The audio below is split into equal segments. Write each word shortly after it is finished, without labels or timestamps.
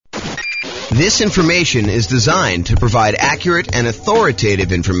This information is designed to provide accurate and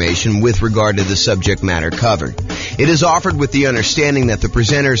authoritative information with regard to the subject matter covered. It is offered with the understanding that the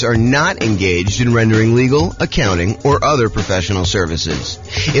presenters are not engaged in rendering legal, accounting, or other professional services.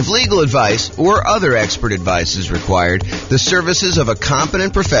 If legal advice or other expert advice is required, the services of a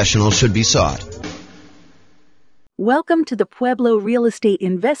competent professional should be sought. Welcome to the Pueblo Real Estate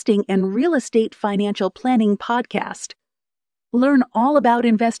Investing and Real Estate Financial Planning Podcast. Learn all about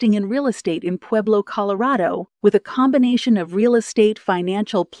investing in real estate in Pueblo, Colorado, with a combination of real estate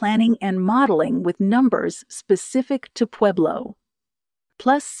financial planning and modeling with numbers specific to Pueblo.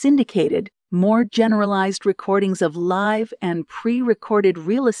 Plus syndicated, more generalized recordings of live and pre-recorded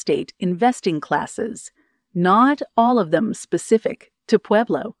real estate investing classes, not all of them specific to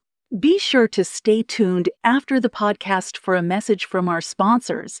Pueblo. Be sure to stay tuned after the podcast for a message from our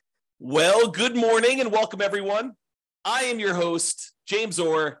sponsors. Well, good morning and welcome, everyone. I am your host, James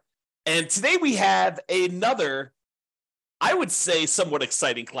Orr, and today we have another, I would say, somewhat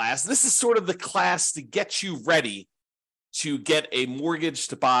exciting class. This is sort of the class to get you ready to get a mortgage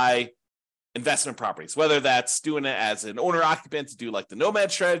to buy investment properties, whether that's doing it as an owner-occupant to do like the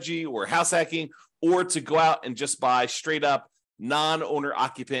nomad strategy or house hacking, or to go out and just buy straight up non-owner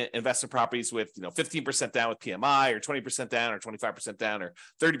occupant investment properties with 15% down with PMI, or 20% down, or 25% down, or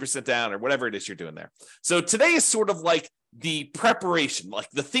 30% down, or whatever it is you're doing there. So today is sort of like the preparation, like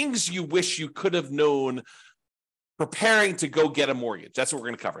the things you wish you could have known preparing to go get a mortgage. That's what we're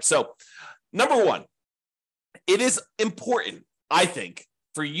going to cover. So number one, it is important, I think,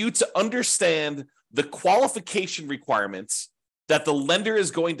 for you to understand the qualification requirements that the lender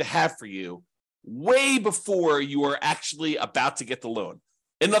is going to have for you way before you are actually about to get the loan.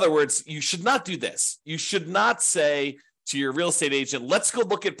 In other words, you should not do this. You should not say to your real estate agent, let's go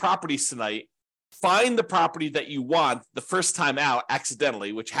look at properties tonight, find the property that you want the first time out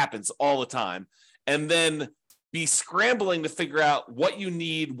accidentally, which happens all the time, and then be scrambling to figure out what you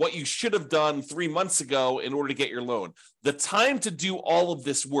need, what you should have done 3 months ago in order to get your loan. The time to do all of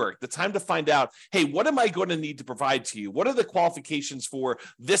this work, the time to find out, hey, what am I going to need to provide to you? What are the qualifications for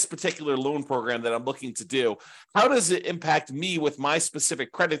this particular loan program that I'm looking to do? How does it impact me with my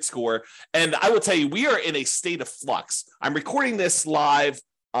specific credit score? And I will tell you, we are in a state of flux. I'm recording this live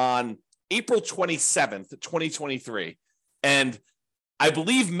on April 27th, 2023. And I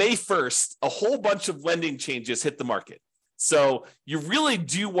believe May 1st, a whole bunch of lending changes hit the market. So you really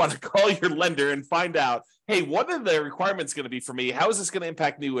do want to call your lender and find out, hey, what are the requirements going to be for me? How is this going to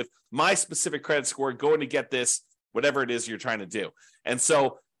impact me with my specific credit score going to get this, whatever it is you're trying to do? And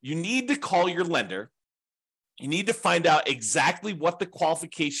so you need to call your lender. You need to find out exactly what the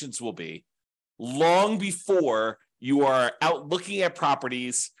qualifications will be long before you are out looking at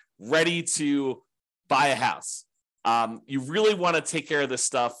properties ready to buy a house. You really want to take care of this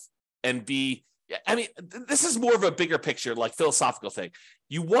stuff and this is more of a bigger picture, like philosophical thing.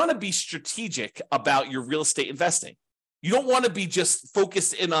 You want to be strategic about your real estate investing. You don't want to be just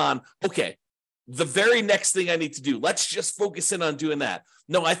focused in on, okay, the very next thing I need to do, let's just focus in on doing that.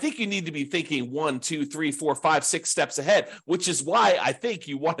 No, I think you need to be thinking 1, 2, 3, 4, 5, 6 steps ahead, which is why I think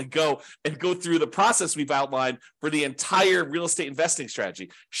you want to go through the process we've outlined for the entire real estate investing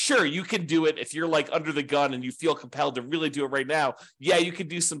strategy. Sure, you can do it if you're like under the gun and you feel compelled to really do it right now. Yeah, you can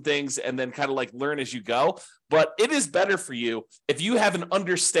do some things and then kind of like learn as you go. But it is better for you if you have an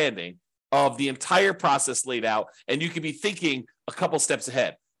understanding of the entire process laid out and you can be thinking a couple steps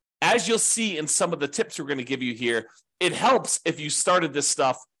ahead. As you'll see in some of the tips we're going to give you here, it helps if you started this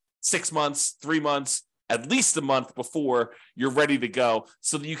stuff 6 months, 3 months, at least a month before you're ready to go,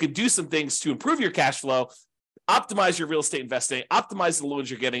 so that you can do some things to improve your cash flow, optimize your real estate investing, optimize the loans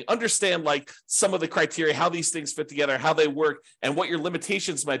you're getting, understand like some of the criteria, how these things fit together, how they work, and what your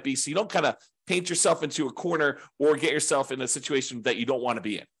limitations might be, so you don't kind of paint yourself into a corner or get yourself in a situation that you don't want to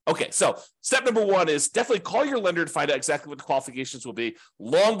be in. Okay, so step number one is definitely call your lender to find out exactly what the qualifications will be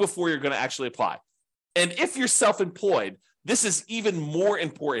long before you're going to actually apply. And if you're self-employed, this is even more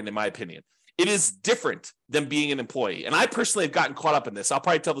important, in my opinion. It is different than being an employee. And I personally have gotten caught up in this. I'll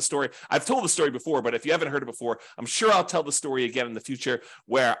probably tell the story. I've told the story before, but if you haven't heard it before, I'm sure I'll tell the story again in the future,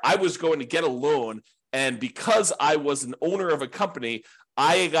 where I was going to get a loan. And because I was an owner of a company,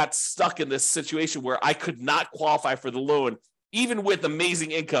 I got stuck in this situation where I could not qualify for the loan, even with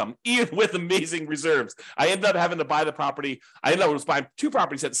amazing income, even with amazing reserves. I ended up having to buy the property. I ended up buying 2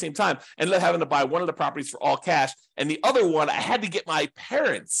 properties at the same time, and ended up having to buy one of the properties for all cash. And the other one, I had to get my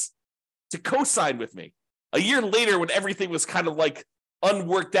parents to co-sign with me. A year later, when everything was kind of like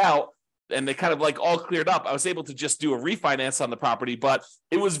unworked out and they kind of like all cleared up, I was able to just do a refinance on the property. But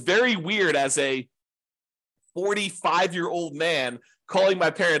it was very weird as a 45-year-old man calling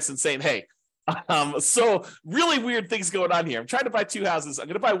my parents and saying, hey, So really weird things going on here. I'm trying to buy 2 houses. I'm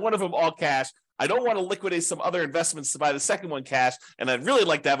going to buy one of them all cash. I don't want to liquidate some other investments to buy the second one cash, and I'd really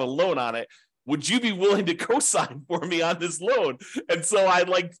like to have a loan on it. Would you be willing to co-sign for me on this loan? And so I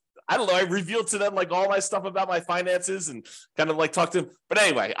revealed to them like all my stuff about my finances and kind of like talk to them. But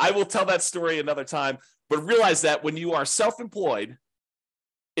anyway, I will tell that story another time. But realize that when you are self-employed,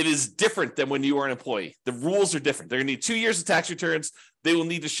 it is different than when you are an employee. The rules are different. They're going to need 2 years of tax returns. They will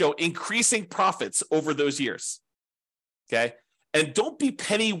need to show increasing profits over those years. Okay. And don't be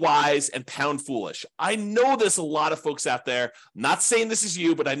penny wise and pound foolish. I know there's a lot of folks out there, I'm not saying this is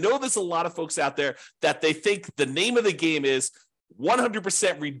you, but I know there's a lot of folks out there that they think the name of the game is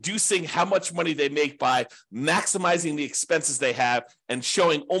 100% reducing how much money they make by maximizing the expenses they have and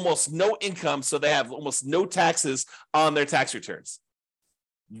showing almost no income, so they have almost no taxes on their tax returns.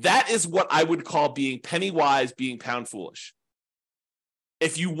 That is what I would call being penny wise, being pound foolish.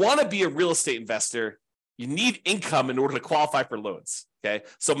 If you want to be a real estate investor, you need income in order to qualify for loans, okay?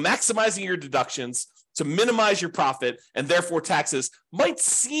 So maximizing your deductions to minimize your profit and therefore taxes might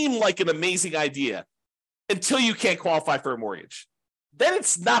seem like an amazing idea until you can't qualify for a mortgage. Then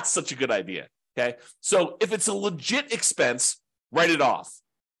it's not such a good idea, okay? So if it's a legit expense, write it off.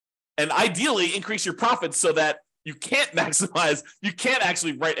 And ideally, increase your profits so that you can't maximize, you can't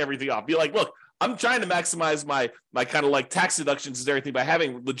actually write everything off. Be like, look, I'm trying to maximize my kind of like tax deductions and everything by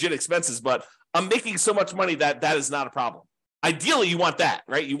having legit expenses, but I'm making so much money that is not a problem. Ideally, you want that,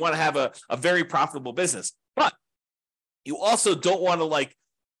 right? You want to have a very profitable business, but you also don't want to like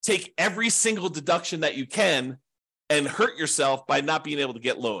take every single deduction that you can and hurt yourself by not being able to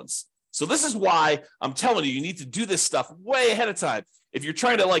get loans. So this is why I'm telling you, you need to do this stuff way ahead of time. If you're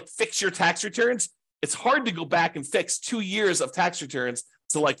trying to like fix your tax returns, it's hard to go back and fix 2 years of tax returns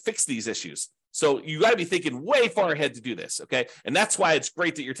to like fix these issues. So you got to be thinking way far ahead to do this, okay? And that's why it's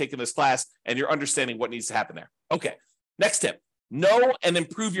great that you're taking this class and you're understanding what needs to happen there. Okay, next tip, know and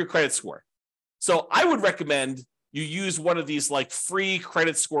improve your credit score. So I would recommend you use one of these like free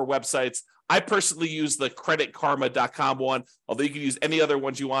credit score websites. I personally use the creditkarma.com one, although you can use any other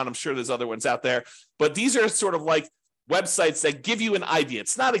ones you want. I'm sure there's other ones out there. But these are sort of like websites that give you an idea.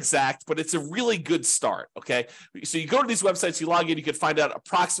 It's not exact, but it's a really good start, okay? So you go to these websites, you log in, you can find out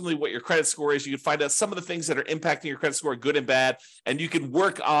approximately what your credit score is. You can find out some of the things that are impacting your credit score, good and bad, and you can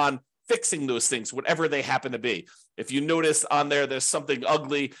work on fixing those things, whatever they happen to be. If you notice on there's something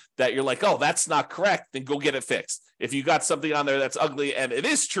ugly that you're like, oh, that's not correct, then go get it fixed. If you got something on there that's ugly and it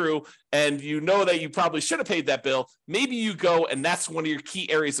is true, and you know that you probably should have paid that bill, maybe you go and that's one of your key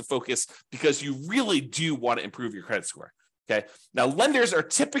areas of focus because you really do want to improve your credit score. Okay. Now, lenders are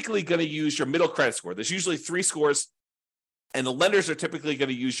typically going to use your middle credit score. There's usually 3 scores. And the lenders are typically going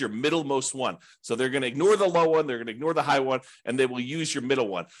to use your middlemost one. So they're going to ignore the low one, they're going to ignore the high one, and they will use your middle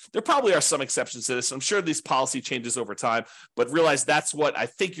one. There probably are some exceptions to this. I'm sure these policy changes over time, but realize that's what I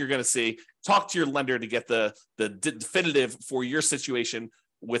think you're going to see. Talk to your lender to get the definitive for your situation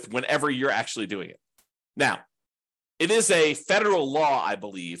with whenever you're actually doing it. Now, it is a federal law, I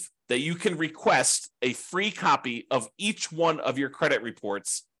believe, that you can request a free copy of each one of your credit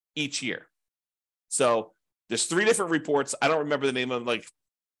reports each year. So there's 3 different reports. I don't remember the name of them, like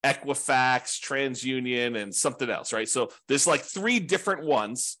Equifax, TransUnion, and something else, right? So there's like 3 different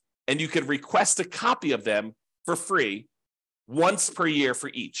ones, and you can request a copy of them for free once per year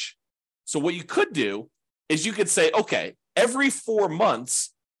for each. So what you could do is you could say, okay, every 4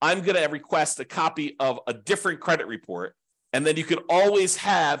 months, I'm going to request a copy of a different credit report, and then you could always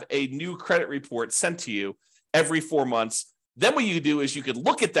have a new credit report sent to you every 4 months. Then what you do is you could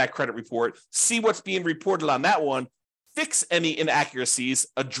look at that credit report, see what's being reported on that one, fix any inaccuracies,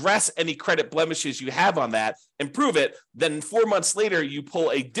 address any credit blemishes you have on that, improve it. Then 4 months later, you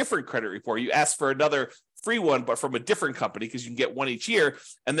pull a different credit report. You ask for another free one, but from a different company because you can get one each year.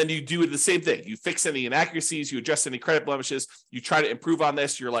 And then you do the same thing. You fix any inaccuracies, you address any credit blemishes, you try to improve on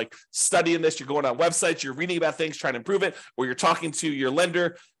this. You're like studying this, you're going on websites, you're reading about things, trying to improve it, or you're talking to your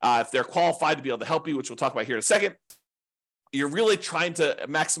lender if they're qualified to be able to help you, which we'll talk about here in a second. You're really trying to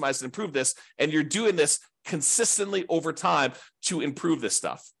maximize and improve this, and you're doing this consistently over time to improve this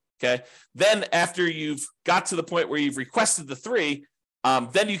stuff, okay? Then after you've got to the point where you've requested the 3,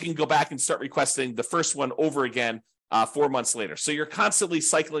 then you can go back and start requesting the first one over again 4 months later. So you're constantly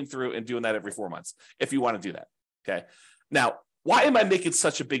cycling through and doing that every 4 months if you want to do that, okay? Now, why am I making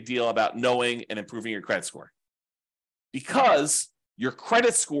such a big deal about knowing and improving your credit score? Because your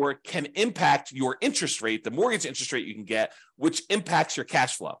credit score can impact your interest rate, the mortgage interest rate you can get, which impacts your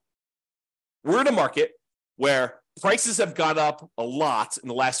cash flow. We're in a market where prices have gone up a lot in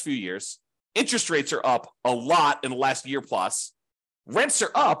the last few years. Interest rates are up a lot in the last year plus. Rents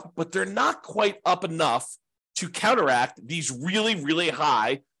are up, but they're not quite up enough to counteract these really, really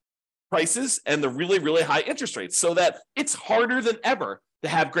high prices and the really, really high interest rates, so that it's harder than ever to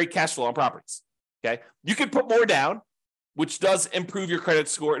have great cash flow on properties. Okay. You can put more down, which does improve your credit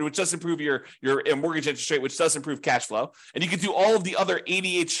score, and which does improve your mortgage interest rate, which does improve cash flow. And you can do all of the other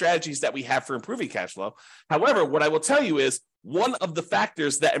 88 strategies that we have for improving cash flow. However, what I will tell you is one of the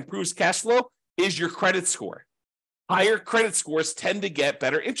factors that improves cash flow is your credit score. Higher credit scores tend to get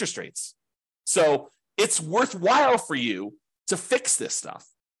better interest rates. So it's worthwhile for you to fix this stuff,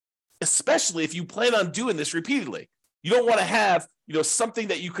 especially if you plan on doing this repeatedly. You don't want to have, something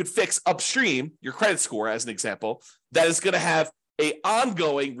that you could fix upstream, your credit score, as an example, that is going to have an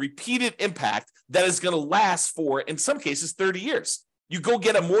ongoing, repeated impact that is going to last for, in some cases, 30 years. You go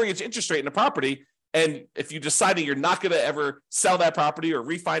get a mortgage interest rate in a property, and if you decide that you're not going to ever sell that property or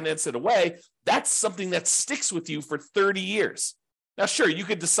refinance it away, that's something that sticks with you for 30 years. Now, sure, you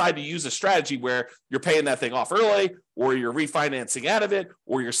could decide to use a strategy where you're paying that thing off early, or you're refinancing out of it,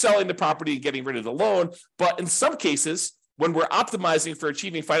 or you're selling the property and getting rid of the loan. But in some cases, when we're optimizing for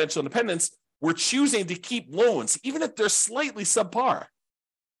achieving financial independence, we're choosing to keep loans, even if they're slightly subpar.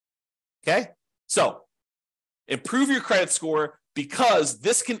 Okay? So improve your credit score, because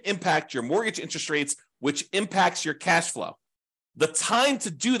this can impact your mortgage interest rates, which impacts your cash flow. The time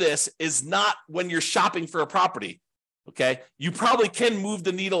to do this is not when you're shopping for a property. Okay, you probably can move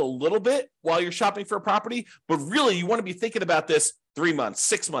the needle a little bit while you're shopping for a property, but really you want to be thinking about this 3 months,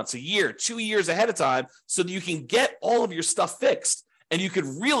 6 months, a year, 2 years ahead of time, so that you can get all of your stuff fixed and you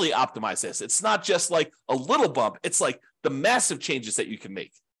can really optimize this. It's not just like a little bump, it's like the massive changes that you can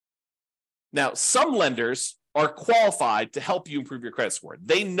make. Now, some lenders are qualified to help you improve your credit score.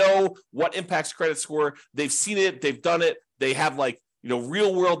 They know what impacts credit score. They've seen it, they've done it. They have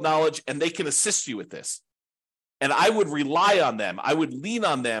real world knowledge, and they can assist you with this. And I would rely on them. I would lean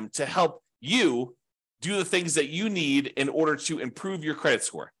on them to help you do the things that you need in order to improve your credit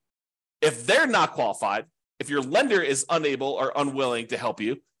score. If they're not qualified, if your lender is unable or unwilling to help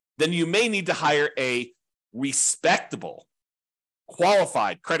you, then you may need to hire a respectable,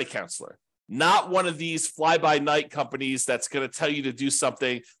 qualified credit counselor, not one of these fly-by-night companies that's going to tell you to do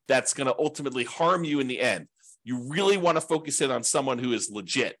something that's going to ultimately harm you in the end. You really want to focus in on someone who is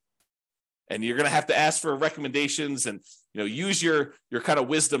legit. And you're going to have to ask for recommendations and use your kind of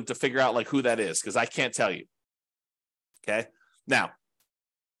wisdom to figure out who that is, because I can't tell you. Okay. Now,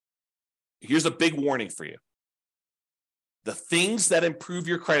 here's a big warning for you. The things that improve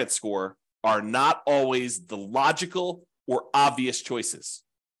your credit score are not always the logical or obvious choices.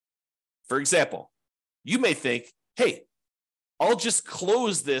 For example, you may think, hey, I'll just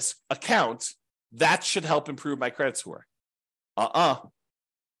close this account. That should help improve my credit score.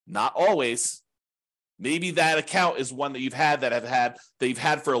 Not always. Maybe that account is one that you've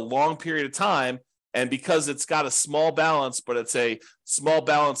had for a long period of time, and because it's got a small balance, but it's a small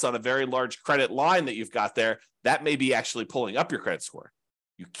balance on a very large credit line that you've got there, that may be actually pulling up your credit score.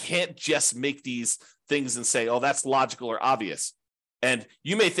 You can't just make these things and say, oh, that's logical or obvious. And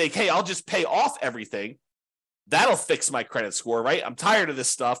you may think, hey, I'll just pay off everything. That'll fix my credit score, right? I'm tired of this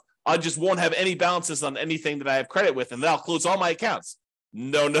stuff. I just won't have any balances on anything that I have credit with, and then I'll close all my accounts.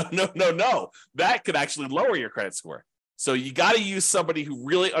 No. That could actually lower your credit score. So you got to use somebody who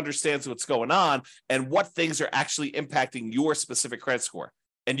really understands what's going on and what things are actually impacting your specific credit score.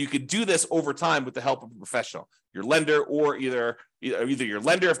 And you could do this over time with the help of a professional, your lender, or either your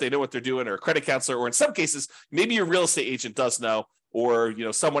lender if they know what they're doing, or a credit counselor, or in some cases, maybe your real estate agent does know, or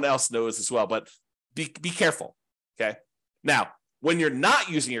someone else knows as well. But be careful. Okay. Now, when you're not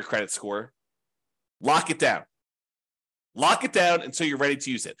using your credit score, lock it down. Lock it down until you're ready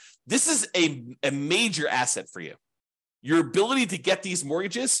to use it. This is a major asset for you. Your ability to get these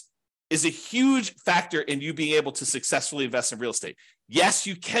mortgages is a huge factor in you being able to successfully invest in real estate. Yes,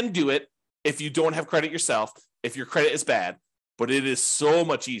 you can do it if you don't have credit yourself, if your credit is bad, but it is so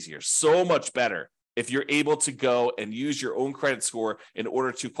much easier, so much better if you're able to go and use your own credit score in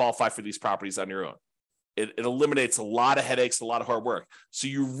order to qualify for these properties on your own. It eliminates a lot of headaches, a lot of hard work. So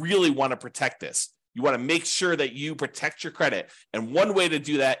you really want to protect this. You want to make sure that you protect your credit. And one way to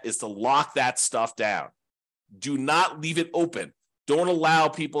do that is to lock that stuff down. Do not leave it open. Don't allow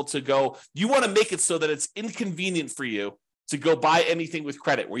people to go. You want to make it so that it's inconvenient for you to go buy anything with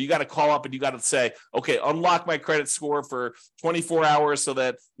credit, where you got to call up and you got to say, okay, unlock my credit score for 24 hours so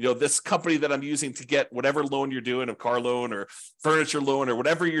that, this company that I'm using to get whatever loan you're doing, a car loan or furniture loan or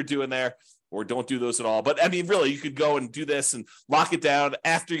whatever you're doing there, or don't do those at all. But I mean, really, you could go and do this and lock it down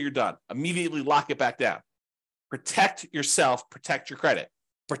after you're done. Immediately lock it back down. Protect yourself, protect your credit.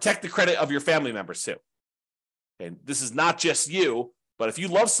 Protect the credit of your family members too. And this is not just you, but if you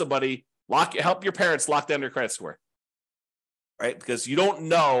love somebody, help your parents lock down their credit score, right? Because you don't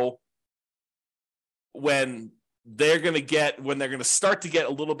know when they're going to start to get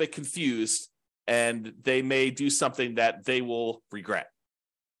a little bit confused, and they may do something that they will regret.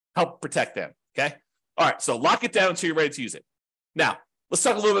 Help protect them, okay? All right, so lock it down until you're ready to use it. Now, let's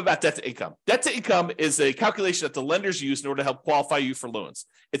talk a little bit about debt to income. Debt to income is a calculation that the lenders use in order to help qualify you for loans.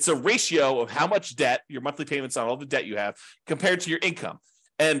 It's a ratio of how much debt, your monthly payments on all the debt you have, compared to your income.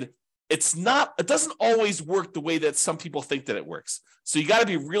 And it doesn't always work the way that some people think that it works. So you got to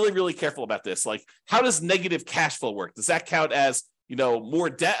be really, really careful about this. Like, how does negative cash flow work? Does that count as, more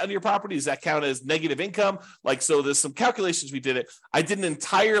debt on your property? Does that count as negative income? So there's some calculations we did it. I did an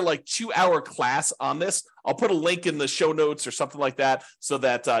entire 2-hour class on this. I'll put a link in the show notes or something like that so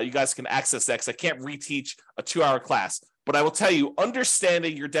that you guys can access that, because I can't reteach a 2-hour class. But I will tell you,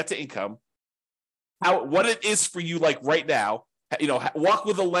 understanding your debt to income, what it is for you right now, walk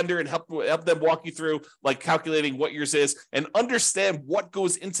with a lender and help them walk you through calculating what yours is and understand what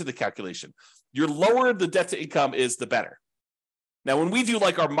goes into the calculation. Your lower the debt to income is, the better. Now, when we do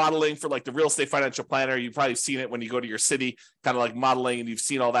our modeling for the real estate financial planner, you've probably seen it when you go to your city, kind of modeling, and you've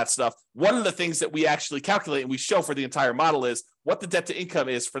seen all that stuff. One of the things that we actually calculate and we show for the entire model is what the debt to income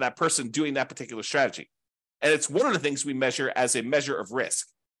is for that person doing that particular strategy. And it's one of the things we measure as a measure of risk.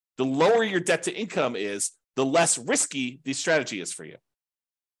 The lower your debt to income is, the less risky the strategy is for you.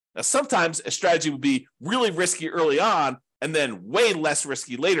 Now, sometimes a strategy would be really risky early on and then way less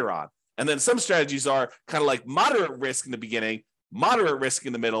risky later on. And then some strategies are kind of moderate risk in the beginning, moderate risk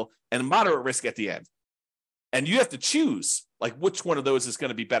in the middle, and moderate risk at the end. And you have to choose which one of those is going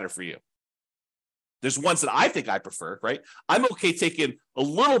to be better for you. There's ones that I think I prefer, right? I'm okay taking a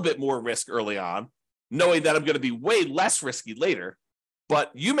little bit more risk early on, knowing that I'm going to be way less risky later.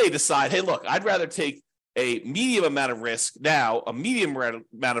 But you may decide, hey, look, I'd rather take a medium amount of risk now, a medium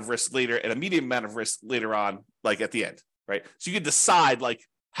amount of risk later, and a medium amount of risk later on, at the end, right? So you can decide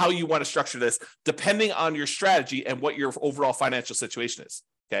how you want to structure this depending on your strategy and what your overall financial situation is,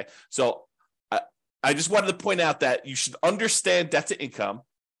 okay? So I just wanted to point out that you should understand debt to income,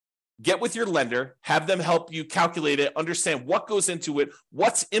 get with your lender, have them help you calculate it, understand what goes into it,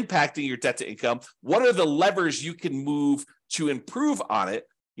 what's impacting your debt to income, what are the levers you can move to improve on it.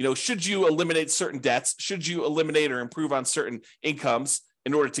 Should you eliminate certain debts? Should you eliminate or improve on certain incomes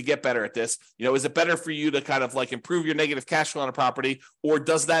in order to get better at this? Is it better for you to kind of improve your negative cash flow on a property, or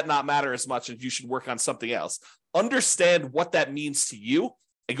does that not matter as much and you should work on something else? Understand what that means to you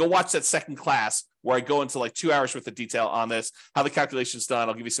and go watch that second class where I go into 2 hours worth of detail on this, how the calculation is done.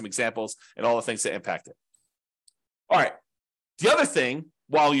 I'll give you some examples and all the things that impact it. All right. The other thing,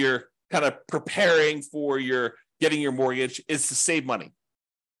 while you're kind of preparing for getting your mortgage, is to save money.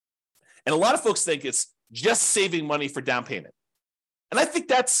 And a lot of folks think it's just saving money for down payment. And I think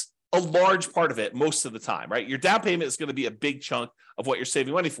that's a large part of it most of the time, right? Your down payment is going to be a big chunk of what you're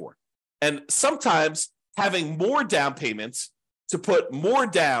saving money for. And sometimes having more down payments to put more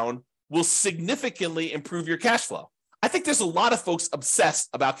down will significantly improve your cash flow. I think there's a lot of folks obsessed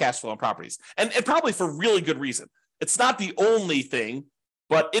about cash flow on properties, and probably for really good reason. It's not the only thing,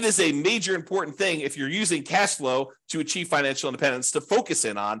 but it is a major important thing if you're using cash flow to achieve financial independence, to focus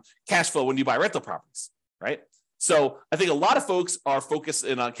in on cash flow when you buy rental properties, right? So I think a lot of folks are focused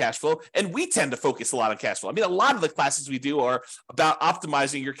in on cash flow, and we tend to focus a lot on cash flow. I mean, a lot of the classes we do are about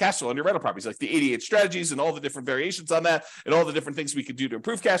optimizing your cash flow on your rental properties, like the 88 strategies and all the different variations on that and all the different things we could do to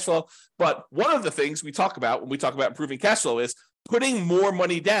improve cash flow. But one of the things we talk about when we talk about improving cash flow is putting more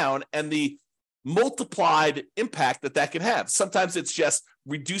money down and the multiplied impact that can have. Sometimes it's just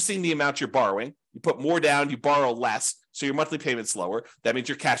reducing the amount you're borrowing. You put more down, you borrow less, so your monthly payment's lower. That means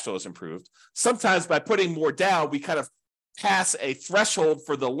your cash flow is improved. Sometimes by putting more down, we kind of pass a threshold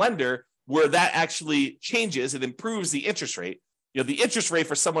for the lender where that actually changes and improves the interest rate. The interest rate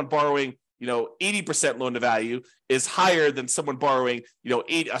for someone borrowing 80% loan to value is higher than someone borrowing, a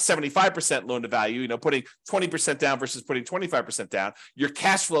 75% loan to value, putting 20% down versus putting 25% down. Your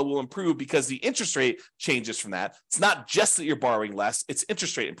cash flow will improve because the interest rate changes from that. It's not just that you're borrowing less, it's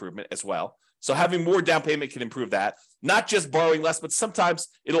interest rate improvement as well. So having more down payment can improve that. Not just borrowing less, but sometimes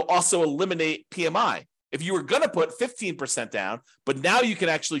it'll also eliminate PMI. If you were going to put 15% down, but now you can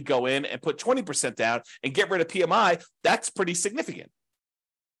actually go in and put 20% down and get rid of PMI, that's pretty significant.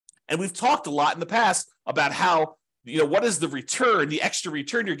 And we've talked a lot in the past about how, what is the return, the extra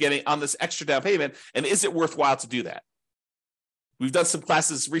return you're getting on this extra down payment, and is it worthwhile to do that? We've done some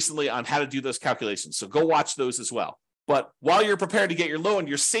classes recently on how to do those calculations, so go watch those as well. But while you're preparing to get your loan,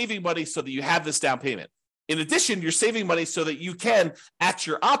 you're saving money so that you have this down payment. In addition, you're saving money so that you can, at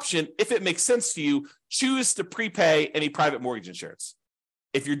your option, if it makes sense to you, choose to prepay any private mortgage insurance.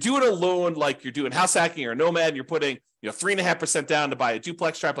 If you're doing a loan like you're doing house hacking or Nomad, and you're putting 3.5% down to buy a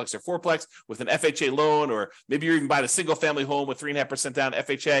duplex, triplex, or fourplex with an FHA loan, or maybe you're even buying a single family home with 3.5% down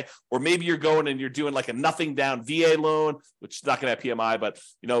FHA, or maybe you're going and you're doing like a nothing down VA loan, which is not going to have PMI, but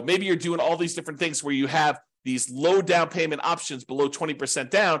maybe you're doing all these different things where you have these low down payment options below 20%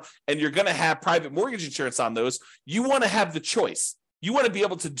 down, and you're going to have private mortgage insurance on those. You want to have the choice. You want to be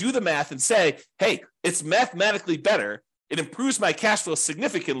able to do the math and say, hey, it's mathematically better. It improves my cash flow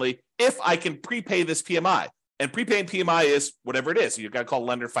significantly if I can prepay this PMI. And prepaying PMI is whatever it is. You've got to call a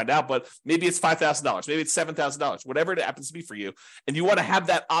lender and find out, but maybe it's $5,000, maybe it's $7,000, whatever it happens to be for you. And you want to have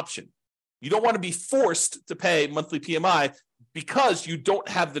that option. You don't want to be forced to pay monthly PMI because you don't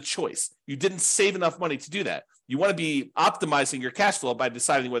have the choice. You didn't save enough money to do that. You want to be optimizing your cash flow by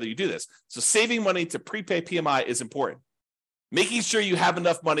deciding whether you do this. So saving money to prepay PMI is important. Making sure you have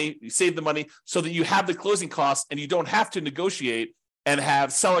enough money, you save the money so that you have the closing costs and you don't have to negotiate and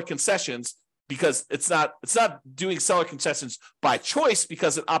have seller concessions, because it's not doing seller concessions by choice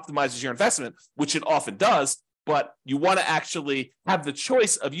because it optimizes your investment, which it often does, but you want to actually have the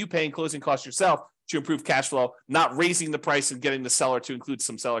choice of you paying closing costs yourself to improve cash flow, not raising the price and getting the seller to include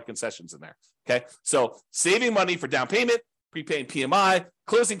some seller concessions in there. Okay, so saving money for down payment, prepaying PMI,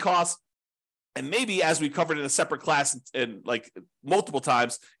 closing costs, and maybe, as we covered in a separate class and like multiple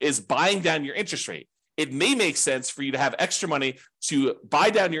times, is buying down your interest rate. It may make sense for you to have extra money to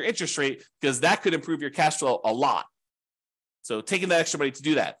buy down your interest rate because that could improve your cash flow a lot. So taking that extra money to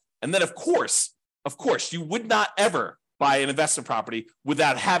do that. And then, of course, you would not ever buy an investment property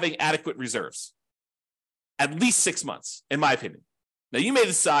without having adequate reserves. At least 6 months, in my opinion. Now, you may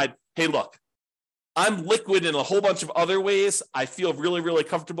decide, hey, look, I'm liquid in a whole bunch of other ways. I feel really, really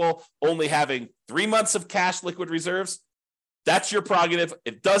comfortable only having 3 months of cash liquid reserves. That's your prerogative.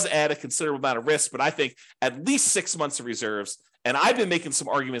 It does add a considerable amount of risk, but I think at least 6 months of reserves. And I've been making some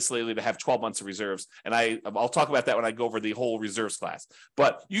arguments lately to have 12 months of reserves. And I'll talk about that when I go over the whole reserves class.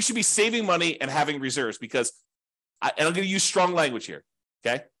 But you should be saving money and having reserves because, and I'm going to use strong language here,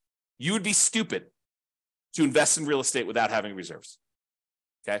 okay? You would be stupid to invest in real estate without having reserves,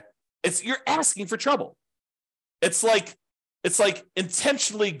 okay? You're asking for trouble. It's like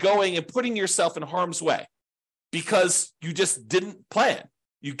intentionally going and putting yourself in harm's way because you just didn't plan.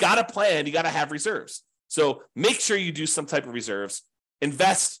 You got to plan. You got to have reserves. So make sure you do some type of reserves,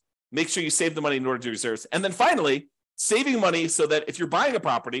 invest, make sure you save the money in order to do reserves. And then finally, saving money so that if you're buying a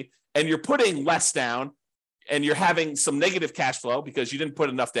property and you're putting less down and you're having some negative cash flow because you didn't put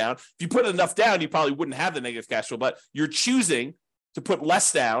enough down. If you put enough down, you probably wouldn't have the negative cash flow, but you're choosing to put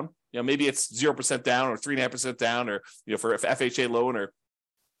less down. Maybe it's 0% down or 3.5% down, or, for FHA loan, or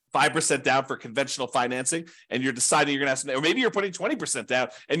 5% down for conventional financing. And you're deciding you're going to have some, or maybe you're putting 20% down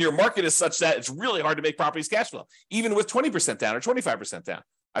and your market is such that it's really hard to make properties cash flow, even with 20% down or 25% down.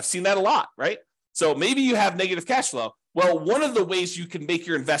 I've seen that a lot, right? So maybe you have negative cash flow. Well, one of the ways you can make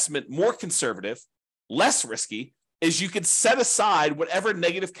your investment more conservative, less risky, is you can set aside whatever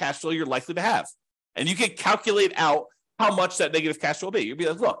negative cash flow you're likely to have. And you can calculate out how much that negative cash flow will be. You'll be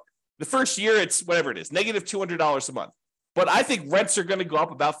like, look, the first year, it's whatever it is, negative $200 a month. But I think rents are going to go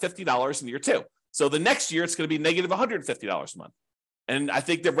up about $50 in year 2. So the next year, it's going to be negative $150 a month. And I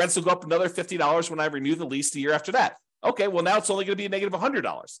think that rents will go up another $50 when I renew the lease the year after that. Okay, well, now it's only going to be a negative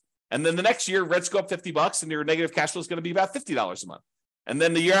 $100. And then the next year, rents go up $50 and your negative cash flow is going to be about $50 a month. And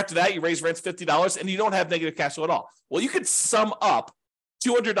then the year after that, you raise rents $50 and you don't have negative cash flow at all. Well, you could sum up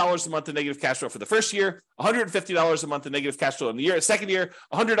 $200 a month in negative cash flow for the first year, $150 a month in negative cash flow in the second year,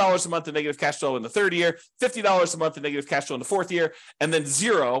 $100 a month in negative cash flow in the third year, $50 a month in negative cash flow in the fourth year, and then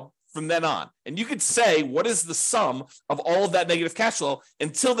zero from then on. And you could say, what is the sum of all of that negative cash flow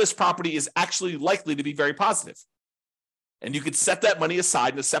until this property is actually likely to be very positive? And you could set that money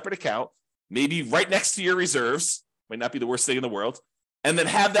aside in a separate account, maybe right next to your reserves, might not be the worst thing in the world, and then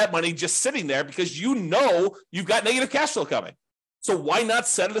have that money just sitting there because you know you've got negative cash flow coming. So why not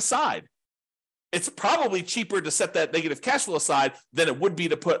set it aside? It's probably cheaper to set that negative cash flow aside than it would be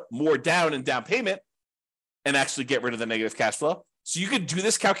to put more down in down payment and actually get rid of the negative cash flow. So you could do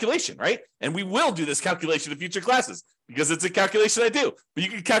this calculation, right? And we will do this calculation in future classes because it's a calculation I do. But you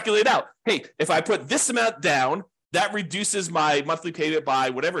can calculate out, hey, if I put this amount down, that reduces my monthly payment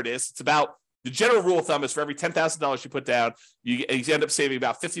by whatever it is. It's about, the general rule of thumb is for every $10,000 you put down, you end up saving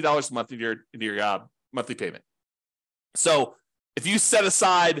about $50 a month in your monthly payment. So if you set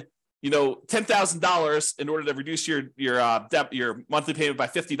aside, $10,000 in order to reduce your monthly payment by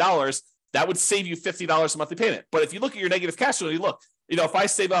 $50, that would save you $50 a monthly payment. But if you look at your negative cash flow, if I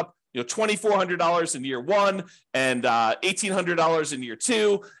save up $2,400 in year one, and $1,800 in year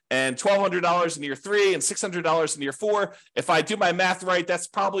two, and $1,200 in year three, and $600 in year four. If I do my math right, that's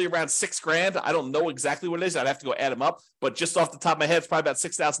probably around $6,000. I don't know exactly what it is. I'd have to go add them up, but just off the top of my head, it's probably about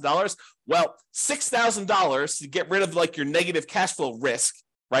 $6,000. Well, $6,000 to get rid of like your negative cash flow risk,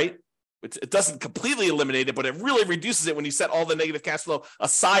 right? It doesn't completely eliminate it, but it really reduces it when you set all the negative cash flow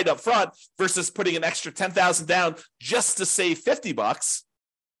aside up front versus putting an extra $10,000 down just to save $50.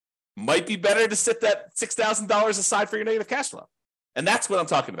 Might be better to set that $6,000 aside for your negative cash flow. And that's what I'm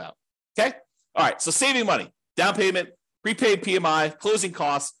talking about. Okay. All right. So saving money, down payment, prepaid PMI, closing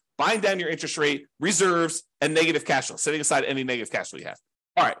costs, buying down your interest rate, reserves, and negative cash flow, setting aside any negative cash flow you have.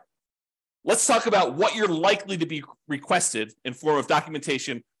 All right. Let's talk about what you're likely to be requested in form of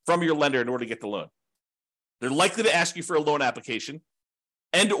documentation from your lender in order to get the loan. They're likely to ask you for a loan application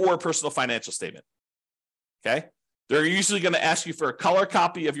and or a personal financial statement. Okay. They're usually going to ask you for a color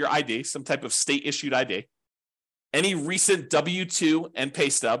copy of your ID, some type of state-issued ID, any recent W-2 and pay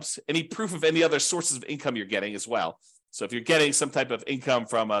stubs, any proof of any other sources of income you're getting as well. So if you're getting some type of income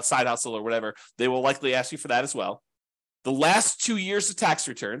from a side hustle or whatever, they will likely ask you for that as well. The last 2 years of tax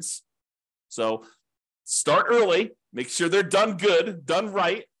returns. So start early, make sure they're done good, done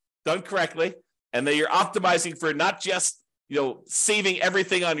right, done correctly, and that you're optimizing for not just, saving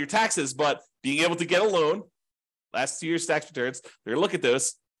everything on your taxes, but being able to get a loan. Last 2 years tax returns, they're going to look at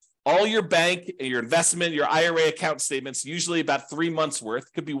those. All your bank, your investment, your IRA account statements, usually about 3 months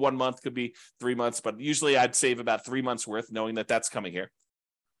worth. Could be 1 month, could be 3 months, but usually I'd save about 3 months worth, knowing that that's coming here.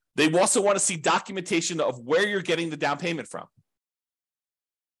 They also want to see documentation of where you're getting the down payment from.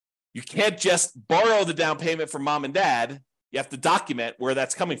 You can't just borrow the down payment from mom and dad. You have to document where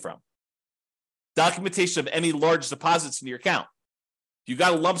that's coming from. Documentation of any large deposits in your account. If you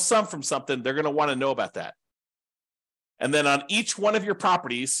got a lump sum from something, they're going to want to know about that. And then on each one of your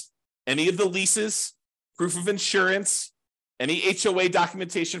properties, any of the leases, proof of insurance, any HOA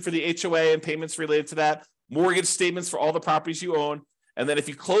documentation for the HOA and payments related to that, mortgage statements for all the properties you own. And then if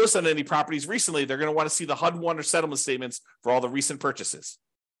you closed on any properties recently, they're going to want to see the HUD-1 or settlement statements for all the recent purchases.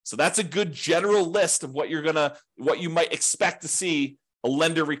 So that's a good general list of what you might expect to see a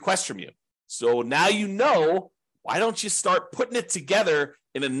lender request from you. So now why don't you start putting it together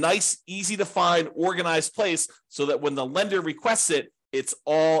in a nice, easy to find, organized place so that when the lender requests it, it's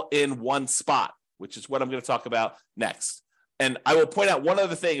all in one spot, which is what I'm going to talk about next. And I will point out one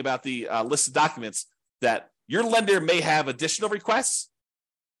other thing about the list of documents, that your lender may have additional requests.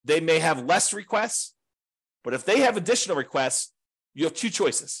 They may have less requests, but if they have additional requests, you have two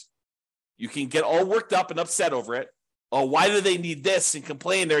choices. You can get all worked up and upset over it. Oh, why do they need this and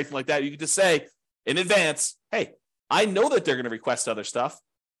complain and everything like that? You can just say in advance, hey, I know that they're going to request other stuff.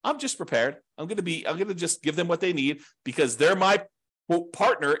 I'm just prepared. I'm going to just give them what they need because they're my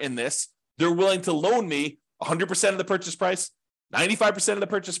partner in this. They're willing to loan me 100% of the purchase price, 95% of the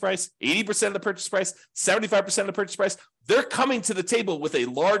purchase price, 80% of the purchase price, 75% of the purchase price. They're coming to the table with a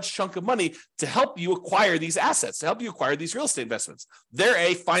large chunk of money to help you acquire these assets, to help you acquire these real estate investments. They're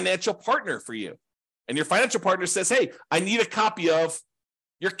a financial partner for you. And your financial partner says, hey, I need a copy of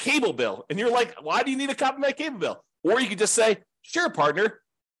your cable bill. And you're like, why do you need a copy of my cable bill? Or you could just say, sure, partner,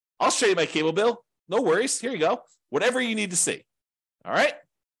 I'll show you my cable bill. No worries. Here you go. Whatever you need to see. All right.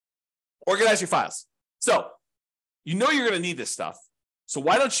 Organize your files. So you're going to need this stuff. So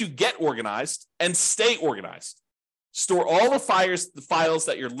why don't you get organized and stay organized? Store all the files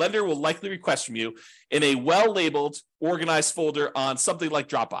that your lender will likely request from you in a well-labeled, organized folder on something like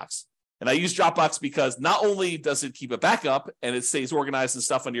Dropbox. And I use Dropbox because not only does it keep a backup and it stays organized and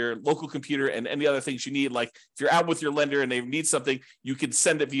stuff on your local computer and any other things you need, like if you're out with your lender and they need something, you can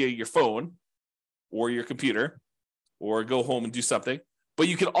send it via your phone or your computer or go home and do something. But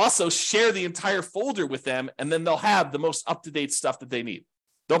you can also share the entire folder with them, and then they'll have the most up-to-date stuff that they need.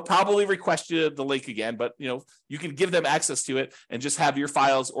 They'll probably request you the link again, but you can give them access to it and just have your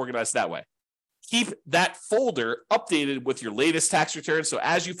files organized that way. Keep that folder updated with your latest tax return. So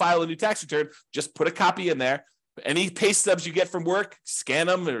as you file a new tax return, just put a copy in there. Any pay stubs you get from work, scan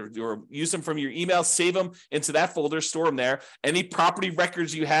them or use them from your email, save them into that folder, store them there. Any property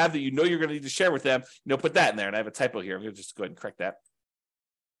records you have that you're going to need to share with them, put that in there. And I have a typo here. I'm going to just go ahead and correct that.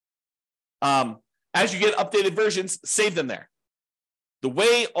 As you get updated versions, save them there.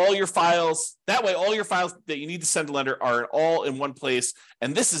 All your files that you need to send to lender are all in one place.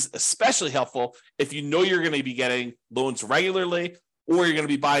 And this is especially helpful if you're going to be getting loans regularly, or you're going to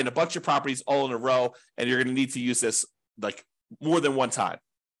be buying a bunch of properties all in a row, and you're going to need to use this like more than one time.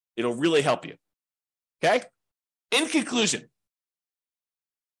 It'll really help you. Okay? In conclusion,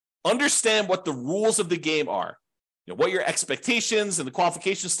 understand what the rules of the game are. what your expectations and the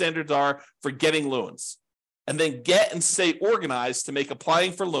qualification standards are for getting loans. And then get and stay organized to make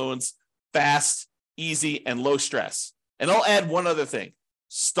applying for loans fast, easy, and low stress. And I'll add one other thing.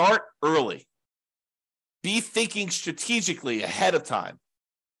 Start early. Be thinking strategically ahead of time.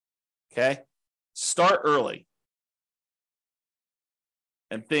 Okay? Start early.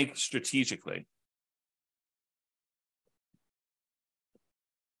 And think strategically.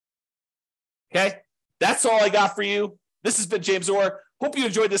 Okay? That's all I got for you. This has been James Orr. Hope you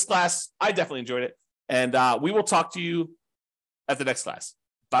enjoyed this class. I definitely enjoyed it. And we will talk to you at the next class.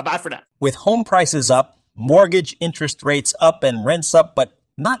 Bye-bye for now. With home prices up, mortgage interest rates up, and rents up, but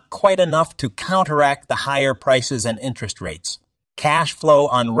not quite enough to counteract the higher prices and interest rates. Cash flow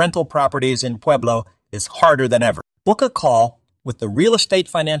on rental properties in Pueblo is harder than ever. Book a call with the Real Estate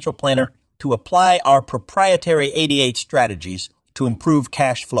Financial Planner to apply our proprietary 88 strategies to improve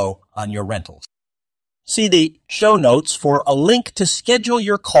cash flow on your rentals. See the show notes for a link to schedule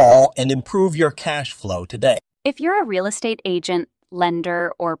your call and improve your cash flow today. If you're a real estate agent,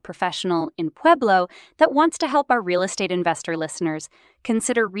 lender, or professional in Pueblo that wants to help our real estate investor listeners,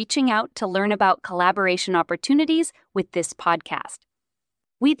 consider reaching out to learn about collaboration opportunities with this podcast.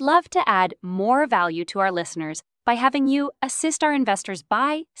 We'd love to add more value to our listeners by having you assist our investors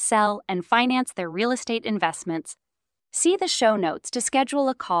buy, sell, and finance their real estate investments. See the show notes to schedule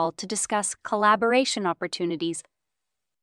a call to discuss collaboration opportunities